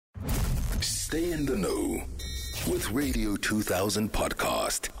Stay in the know with Radio 2000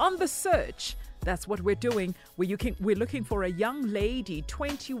 podcast. On the search, that's what we're doing. We're looking for a young lady,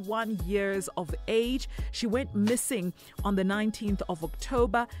 21 years of age. She went missing on the 19th of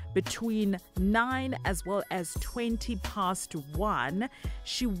October between 9 as well as 20 past 1.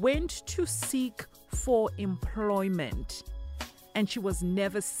 She went to seek for employment and she was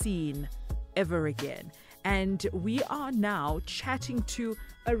never seen ever again. And we are now chatting to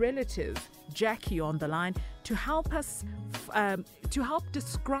a relative, Jackie, on the line to help us, to help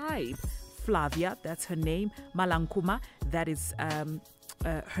describe Flavia, that's her name, Malunkum, that is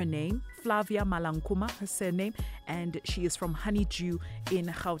her name, Flavia Malunkum, her surname, and she is from Honeydew in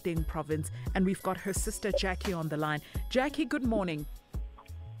Gauteng province. And we've got her sister Jackie on the line. Jackie, good morning.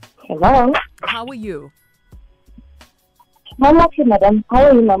 Hello. How are you? I'm okay, madam. How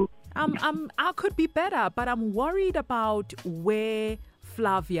are you, ma'am? I could be better, but I'm worried about where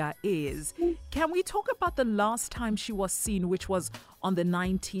Flavia is. Can we talk about the last time she was seen, which was on the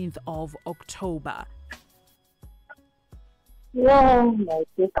 19th of October? Yeah, my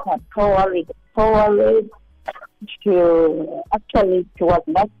sister, probably. She was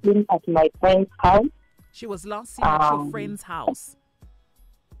last seen at my friend's house. She was last seen at your friend's house?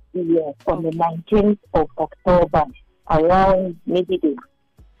 Yes, on the 19th of October, around midday.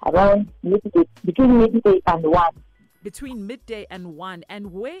 Between midday and 1. Between midday and 1.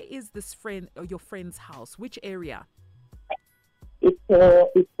 And where is this friend, or your friend's house? Which area? It's in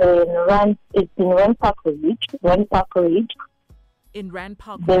Randparkridge. In There's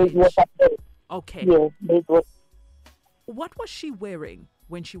Randparkridge. water there. Okay. Yes, there's water. What was she wearing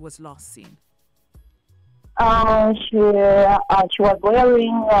when she was last seen? She was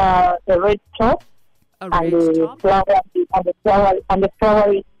wearing a red top. A red top? And the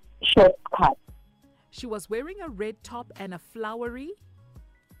flowery short skirt. She was wearing a red top and a flowery?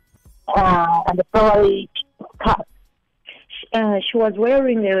 And the flowery skirt. She was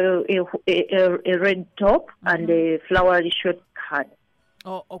wearing a red top and a flowery short skirt.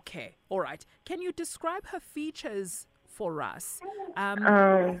 Oh, okay. All right. Can you describe her features for us?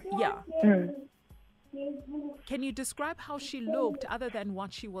 Can you describe how she looked other than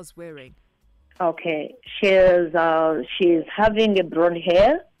what she was wearing? Okay. She's having a blonde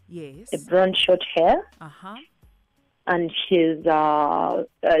hair. Yes. A blonde short hair. Uh-huh. And she's not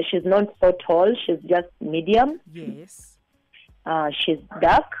so tall. She's just medium. Yes. She's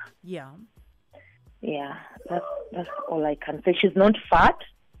dark. Yeah. Yeah, that's all I can say. She's not fat.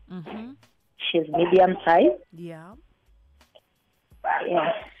 Mm-hmm. She's medium size. Yeah.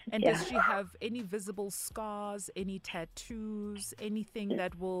 Yeah. And does she have any visible scars, any tattoos, anything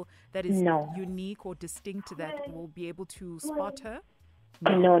that is unique or distinct that will be able to spot her?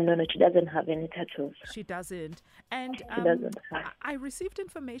 No, she doesn't have any tattoos. She doesn't. And she doesn't have. I received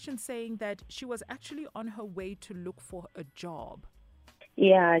information saying that she was actually on her way to look for a job.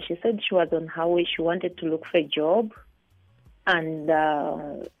 Yeah, she said she was on her way. She wanted to look for a job. And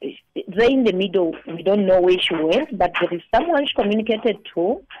there in the middle, we don't know where she went, but there is someone she communicated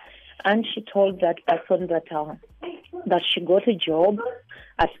to, and she told that person that she got a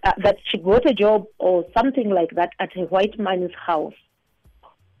job, or something like that at a white man's house.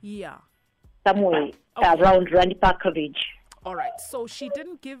 Yeah. Somewhere around Randparkridge. All right. So she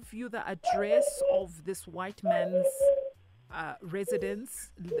didn't give you the address of this white man's residence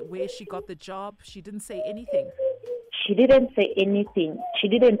where she got the job? She didn't say anything? She didn't say anything.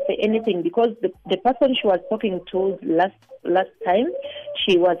 Because the person she was talking to last time,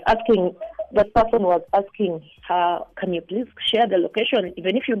 that person was asking her, can you please share the location?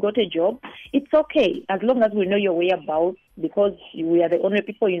 Even if you got a job, it's okay, as long as we know your whereabouts, because we are the only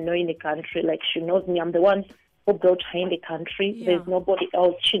people you know in the country. Like, she knows me. I'm the one who brought her in the country. Yeah. There's nobody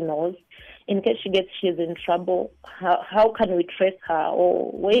else she knows. In case she's in trouble, how can we trace her,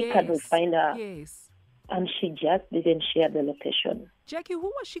 or where can we find her? Yes. And she just didn't share the location. Jackie,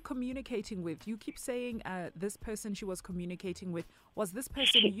 who was she communicating with? You keep saying this person she was communicating with. Was this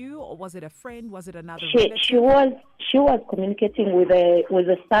person you, or was it a friend? Was it another relative? She was communicating with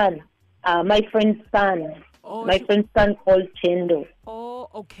a son, my friend's son. Oh, my friend's son called Chendo. Oh,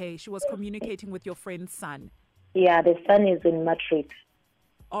 okay. She was communicating with your friend's son. Yeah, the son is in matric.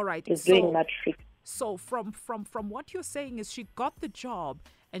 All right. He's doing matric. So from what you're saying is she got the job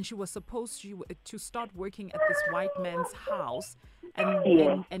and she was supposed to start working at this white man's house,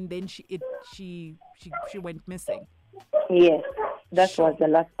 and then she went missing. Yes, that was the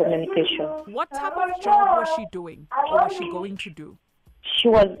last communication. What type of job was she doing, or was she going to do? She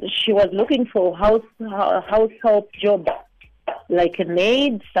was looking for house help job, like a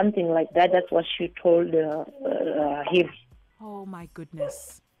maid, something like that. That's what she told him. Oh my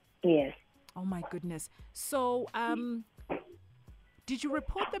goodness. Yes. Oh, my goodness. So, did you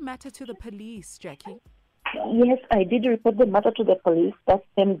report the matter to the police, Jackie? Yes, I did report the matter to the police that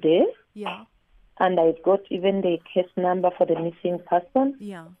same day. Yeah. And I got even the case number for the missing person.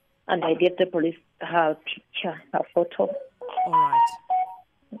 Yeah. And I gave the police her picture, her photo. All right.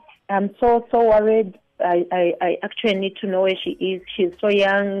 I'm so worried. I actually need to know where she is. She's so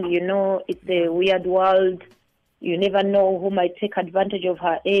young, it's a weird world. You never know who might take advantage of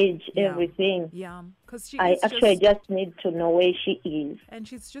her age, everything. Yeah, because I actually just need to know where she is. And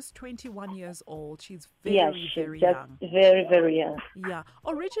she's just 21 years old. She's very young. Very, very young. Yeah.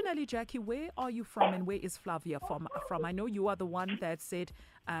 Originally, Jackie, where are you from and where is Flavia from? I know you are the one that said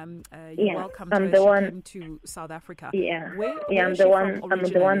you welcomed her. She came to South Africa. Yeah. Where I'm is the she one. from I'm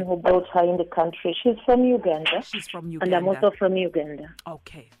the one who brought her in the country. She's from Uganda. She's from Uganda. And I'm also from Uganda.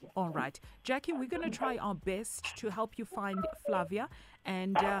 Okay. All right. Jackie, we're going to try our best to help you find Flavia.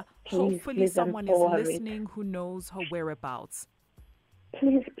 And hopefully someone is listening who knows her whereabouts.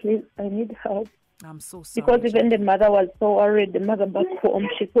 Please, I need help. I'm so sorry. Because even the mother was so worried. The mother back home,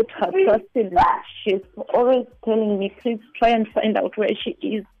 she put her trust in me. She's always telling me, please try and find out where she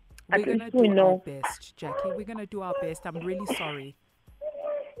is. We're going to do our best, Jackie. We're going to do our best. I'm really sorry.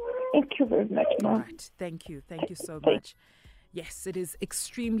 Thank you very much, Mom. All right. Thank you. Thank you so much. Yes, it is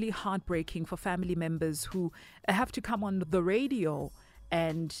extremely heartbreaking for family members who have to come on the radio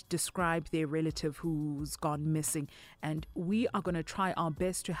and describe their relative who's gone missing. And we are going to try our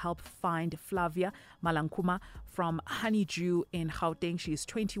best to help find Flavia Malunkum from Honeydew in Gauteng. She is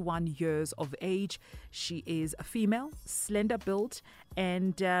 21 years of age. She is a female, slender built,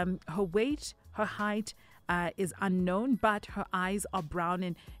 and her weight, her height is unknown, but her eyes are brown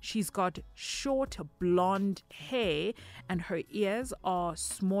and she's got short blonde hair and her ears are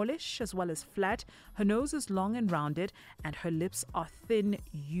smallish as well as flat. Her nose is long and rounded and her lips are thin,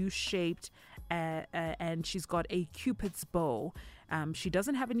 U-shaped, and she's got a cupid's bow. She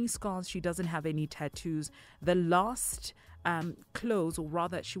doesn't have any scars. She doesn't have any tattoos. The last clothes, or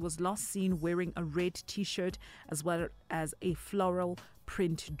rather she was last seen wearing a red t-shirt as well as a floral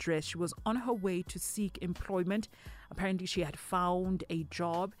print dress. She was on her way to seek employment. Apparently she had found a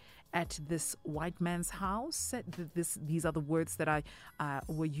job at this white man's house. These are the words that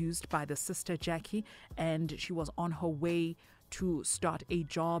were used by the sister Jackie, and she was on her way to start a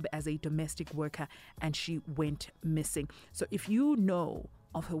job as a domestic worker and she went missing. So if you know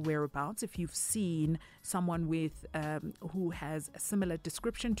of her whereabouts, if you've seen someone with who has a similar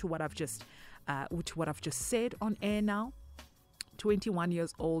description to what I've just said on air now, 21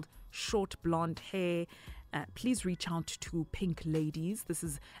 years old, short blonde hair, please reach out to Pink Ladies. This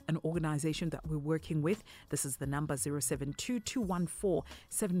is an organization that we're working with. This is the number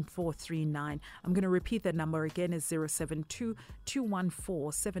 072-214-7439. I'm going to repeat that number again, is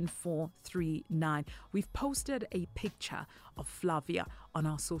 072-214-7439. We've posted a picture of Flavia on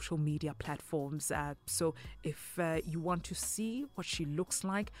our social media platforms. So if you want to see what she looks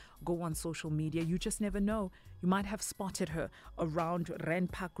like, go on social media. You just never know. You might have spotted her around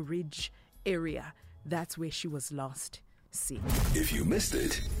Randparkridge area. That's where she was last seen. If you missed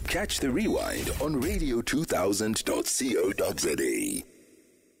it, catch the rewind on radio2000.co.za.